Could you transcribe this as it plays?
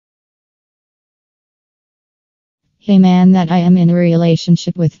Hey man that I am in a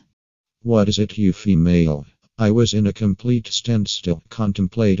relationship with. What is it, you female? I was in a complete standstill,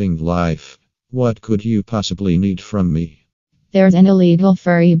 contemplating life. What could you possibly need from me? There's an illegal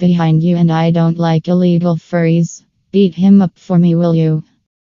furry behind you and I don't like illegal furries. Beat him up for me, will you?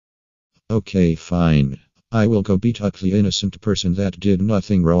 Okay, fine. I will go beat up the innocent person that did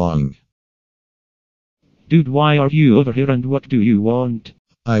nothing wrong. Dude, why are you over here and what do you want?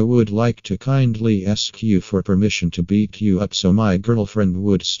 I would like to kindly ask you for permission to beat you up so my girlfriend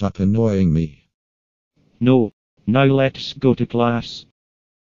would stop annoying me. No. Now let's go to class.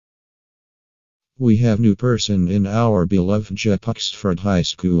 We have new person in our beloved Oxford High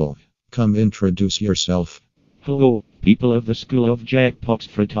School. Come introduce yourself. Hello, people of the School of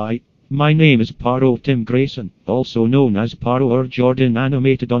Oxford High. My name is Paro Tim Grayson, also known as Paro or Jordan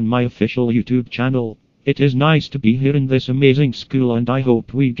animated on my official YouTube channel. It is nice to be here in this amazing school and I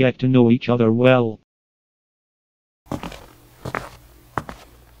hope we get to know each other well.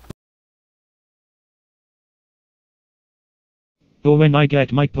 Oh, when I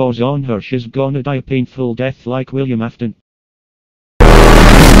get my paws on her, she's gonna die a painful death like William Afton.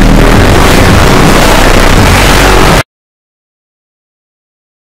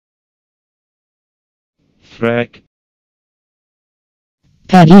 Freck.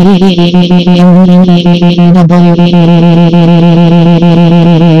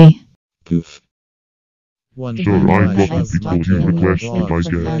 Poof. Sir, I'm blocking people you requested, I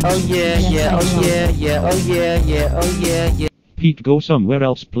guess. Oh yeah, oh yeah, oh yeah, oh yeah. Pete, go somewhere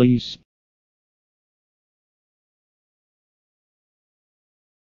else, please.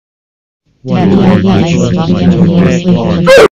 Why